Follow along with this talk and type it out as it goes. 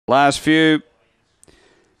Last few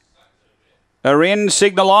are in.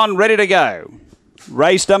 Signal on, ready to go.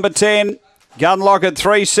 Race number 10, Gunlock at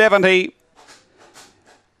 370.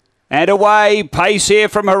 And away, pace here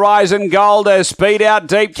from Horizon Gold. Speed out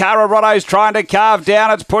deep. Cararoto's trying to carve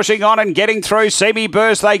down. It's pushing on and getting through. Semi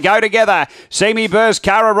Burst, they go together. Semi Burst,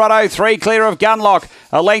 Cararoto, 3 clear of Gunlock.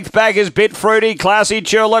 A length back is Bit Fruity, Classy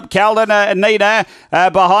Tulip, Calden Nina.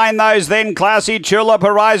 Behind those then, Classy Tulip,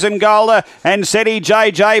 Horizon Gold and Seti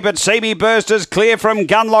JJ. But Semi Burst is clear from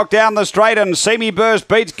Gunlock down the straight. And Semi Burst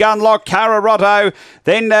beats Gunlock, Cararoto.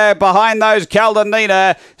 Then behind those, Calden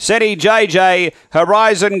Nina, Seti JJ,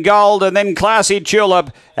 Horizon Gold. And then Classy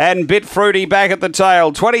Tulip and Bit Fruity back at the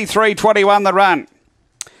tail. 23-21 the run.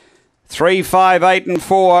 3, 5, 8 and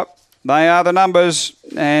 4. They are the numbers.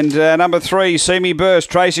 And number 3, Semi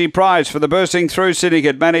Burst, Tracy Price for the Bursting Through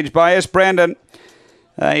Syndicate, managed by S. Brandon.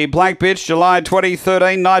 A black bitch, July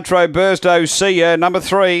 2013, Nitro Burst OC, number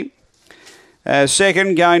 3.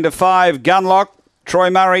 Second, going to 5, Gunlock,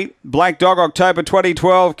 Troy Murray. Black Dog, October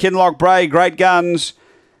 2012, Kinlock Bray, Great Guns.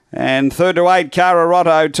 And 3rd to 8,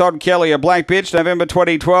 Cararoto, Todd Kelly, a black bitch, November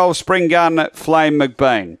 2012, Spring Gun, Flame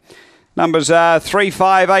McBean. Numbers are 3,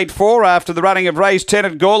 5, 8, 4 after the running of race 10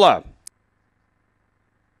 at Gawler.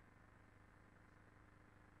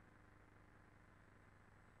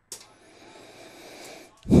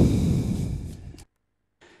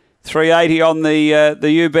 $3.80 on the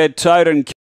U-Bet tote and